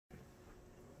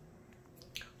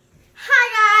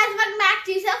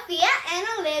Sophia and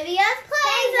Olivia's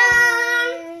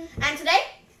Playzone. And today,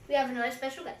 we have another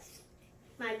special guest.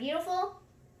 My beautiful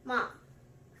mom.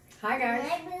 Hi, guys.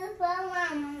 My beautiful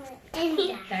mom.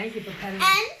 Thank you for petting me.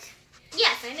 And,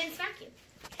 yes, I didn't smack you.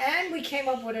 And we came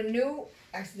up with a new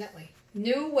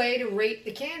way to rate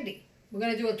the candy. We're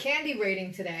going to do a candy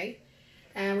rating today.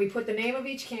 And we put the name of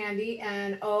each candy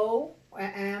and O, or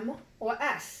M, or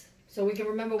S. So we can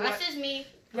remember what S is me.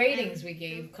 ratings we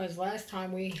gave, because last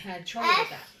time we had trouble with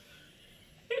that.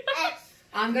 S.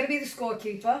 I'm going to be the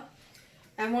scorekeeper,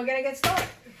 and we're going to get started.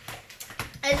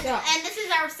 And this is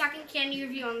our second candy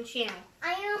review on the channel.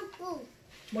 I am blue.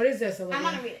 What is this, Olivia? I'm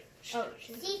going to read it. Oh,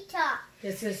 Sweet Tot.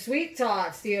 This is Sweet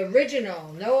Tots, the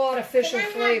original, no artificial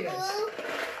flavors. I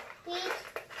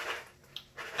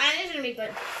think it's going to be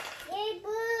good. Yay,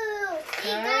 blue. Okay.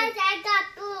 Guys, I got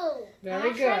blue.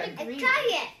 Very good. Let's try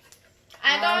it.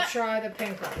 I'll try the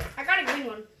pink one. I got a green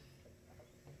one.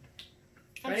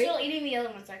 I'm Ready? still eating the other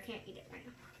one, so I can't eat it right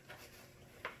now.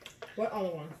 What other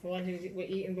one? The one who we're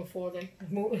eating before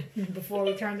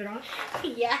we turned it on?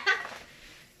 Yeah.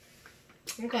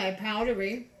 Okay,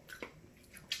 powdery.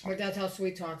 But that's how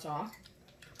Sweet Tots are.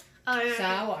 Yeah.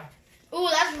 Sour. Ooh,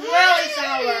 that's really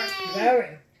sour.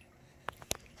 Very.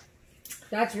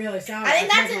 That's really sour. I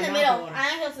think that's in my the mouth middle. water. I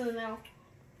think that's in the middle.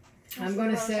 I'm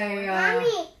going to say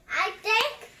Mommy, I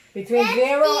think between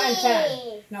 0 and 10.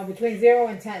 see. No, between 0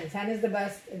 and 10. 10 is the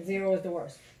best and 0 is the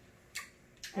worst.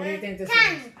 What do you think this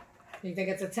 10. is? You think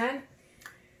it's a 10?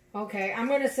 Okay, I'm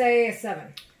going to say a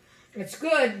 7. It's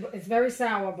good, but it's very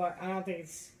sour, but I don't think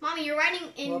it's... Mommy, you're writing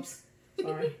in... Whoops.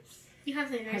 Sorry. You have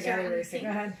to I got to erase it. Go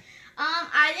ahead.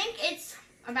 I think it's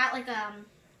about like, I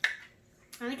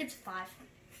think it's 5.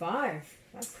 5.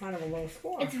 That's kind of a low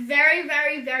score. It's very,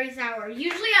 very, very sour.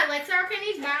 Usually I like sour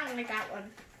candies, but I don't like that one.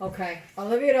 Okay.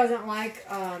 Olivia doesn't like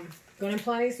Good and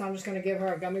Plenty, so I'm just going to give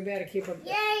her a gummy bear to keep her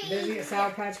busy, a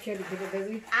Sour Patch Kid to keep her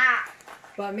busy. Ah.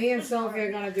 But me and Sophia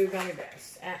are going to do gummy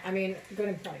bears. I mean, Good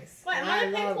and Plenties. Wait, And I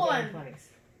I want a love pink Good and one. Plenties.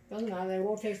 Doesn't matter. They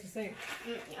all taste the same.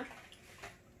 Yeah.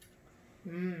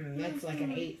 That's like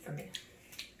an 8 for me.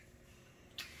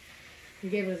 You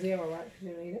gave it a 0, right? You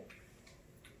didn't eat it?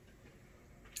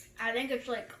 I think it's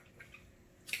like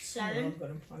I 7. love Good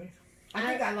and Plenties. I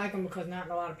think I like them because not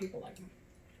a lot of people like them.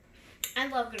 I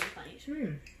love Good and Plenties.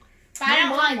 But My I don't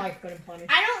mom like likes Good and Plenties.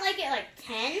 I don't like it like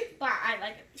 10, but I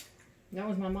like it. That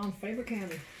was my mom's favorite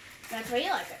candy. That's why you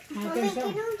like it. I think so.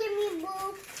 Can you give me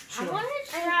blue? Sure. I want to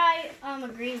try a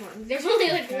green one. There's only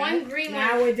like one green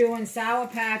now one. we're doing Sour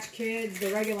Patch Kids,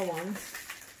 the regular ones.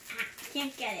 I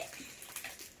can't get it.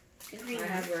 The green I one.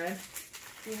 have red.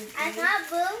 I got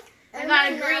blue. I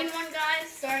got a green one, guys.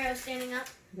 Sorry, I was standing up.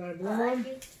 You got a blue one?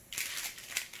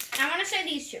 I want to say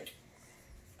these two.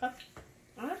 Okay.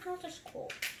 I want to know this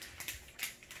cool.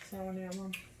 Sour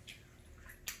yellow.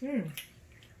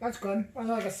 That's good. I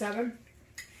like a 7.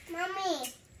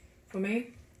 Mommy. For me?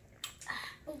 I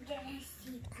I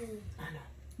know.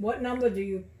 What number do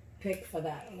you pick for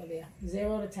that, Olivia?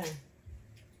 0 to 10.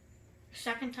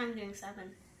 Second time doing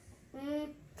 7.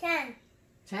 10.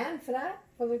 10 for that?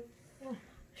 For the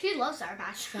She loves Sour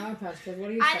Patch. Sour Patch Kids. What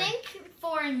do you I say? think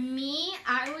for me,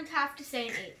 I would have to say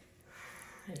an 8.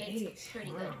 An It's 8.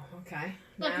 pretty Wow. good. Okay.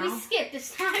 Look, now, we skipped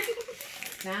this time.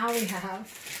 now we have...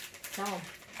 Tell 'em.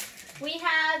 We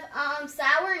have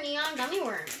sour neon gummy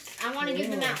worms. I want to give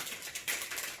them Ooh. out.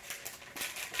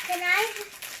 Can I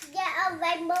get a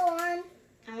rainbow one?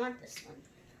 I want this one.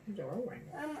 They're all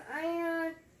rainbow.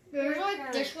 There's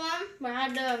like this one where I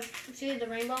had to see the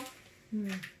rainbow.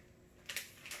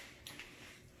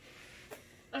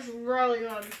 That's really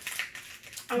good.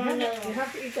 I want another You one.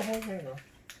 have to eat the whole thing, though.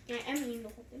 I am eating the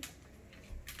whole thing.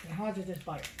 It's hard to just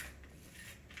bite.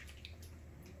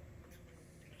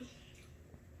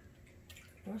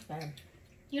 That's bad.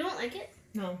 You don't like it?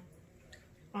 No.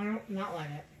 I don't not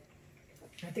like it.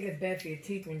 I think it's bad for your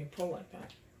teeth when you pull like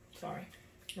that. Sorry.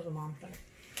 That's a mom thing.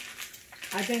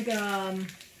 I think I'm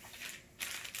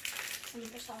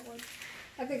a solid.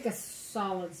 I think a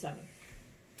solid 7.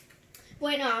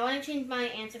 Wait, no, I want to change my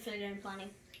answer for the Good and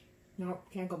Plenty. No,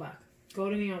 can't go back. Go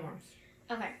to neon worms.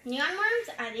 Okay, neon worms,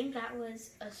 I think that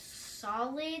was a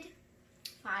solid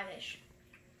 5-ish.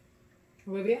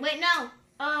 Olivia? Wait, no.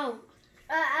 Oh.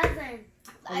 11.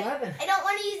 11. I don't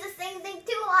want to use the same thing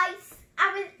twice.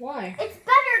 Why? It's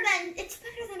better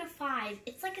than a 5.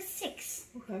 It's like a 6.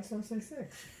 Okay, so say 6. You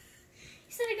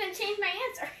said I couldn't change my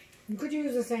answer. You could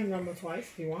use the same number twice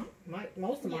if you want.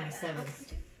 Most of mine are Yeah,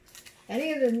 7s.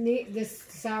 Any of this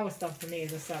sour stuff for me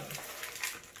is a 7.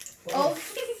 Oh.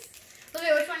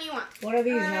 Okay, which one do you want? What are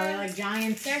these now? They're like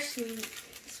giants. They're sweet.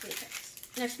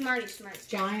 They're Smarties.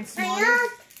 Giant I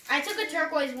Smarties. I took a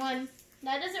turquoise one.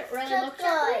 That doesn't really look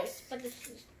turquoise, but this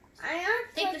is. I want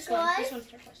Take this one. This one's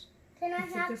turquoise. Can I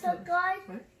have this one. turquoise?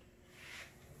 What?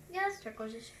 Yes,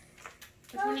 turquoise. Which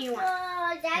one do you want?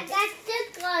 I got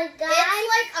turquoise, guys.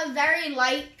 It's like a very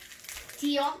light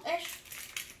teal-ish.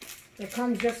 It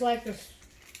comes just like the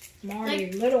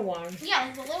Smarty little one. Yeah,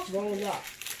 it's a little Rolled up.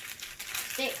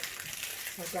 thick.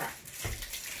 Like that.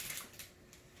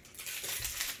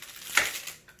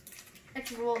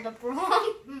 It's rolled up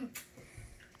wrong.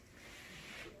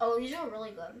 Oh, these are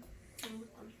really good.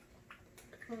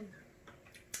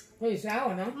 Pretty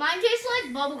sour, no? Mine tastes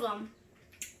like bubblegum.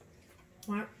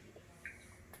 What?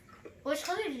 Which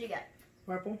color did you get?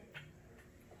 Purple?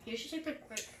 You should take the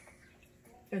grape.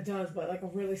 It does, but like a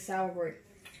really sour grape.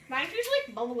 Mine tastes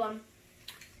like bubblegum.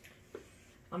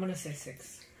 I'm gonna say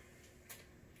 6.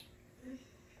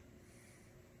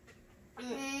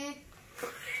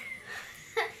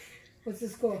 What's the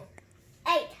score?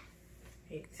 8.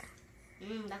 8.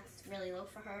 That's really low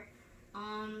for her.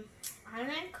 I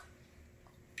think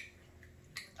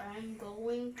I'm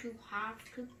going to have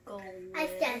to go with... I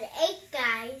said 8,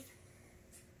 guys.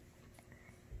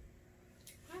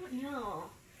 I don't know.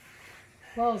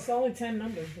 Well, it's only 10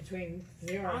 numbers between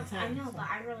 0 and 10. I know, so. but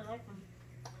I really like them.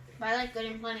 But I like Good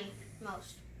and Plenty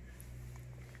most.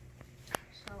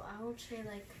 So I would say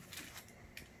like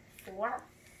 4.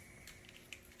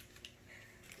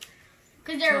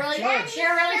 Because they're really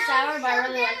sour, but I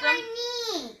really like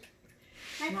them.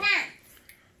 My No.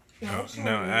 pants.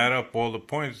 Now add up all the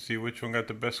points to see which one got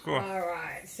the best score.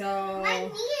 Alright, so... My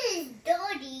knee is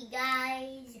dirty,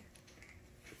 guys.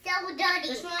 So dirty.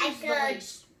 This I one's the could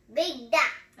least. big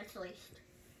duck. That's the least.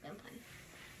 Good and Plenty.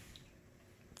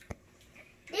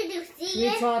 Did you see Sweet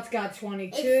it? Tarts got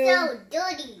 22. It's so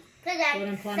dirty. Because Good I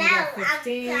and Plenty fell got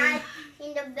 15. outside in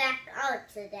the backyard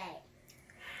today.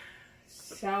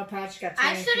 Sour Patch got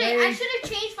I 23. should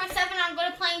have changed my 7 on Good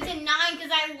and Plenty to 9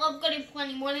 because I love Good and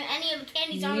Plenty more than any of the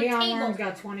candies on the Neon table. Worms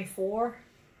got 24.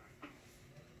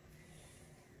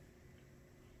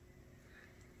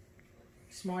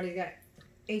 Smarties got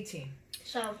 18.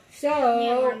 So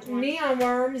So, Worms won. Neon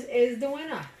Worms is the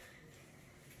winner.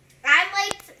 I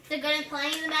liked the Good and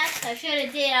Plenty the best. I should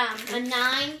have did a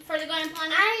 9 for the Good and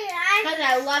Plenty because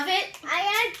I love it. I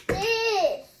had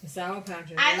this. The Sour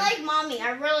Patch. I like Mommy.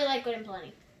 I really like Good and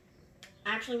Plenty.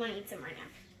 I actually want to eat some right now.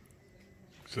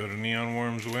 So the neon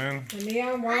worms win. The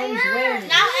Neon Worms know. win.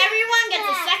 Now everyone gets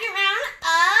a second round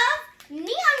of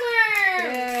Neon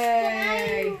Worms.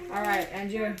 Yay! Alright,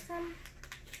 and you.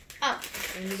 Oh,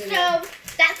 And you so did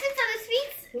that's it for the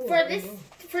sweets Ooh,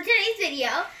 for today's video.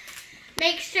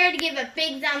 Make sure to give a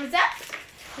big thumbs up,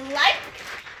 like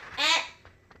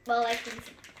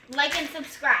and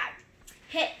subscribe.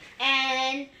 Hit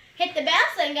the bell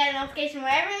so you can get a notification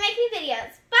whenever we make new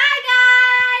videos.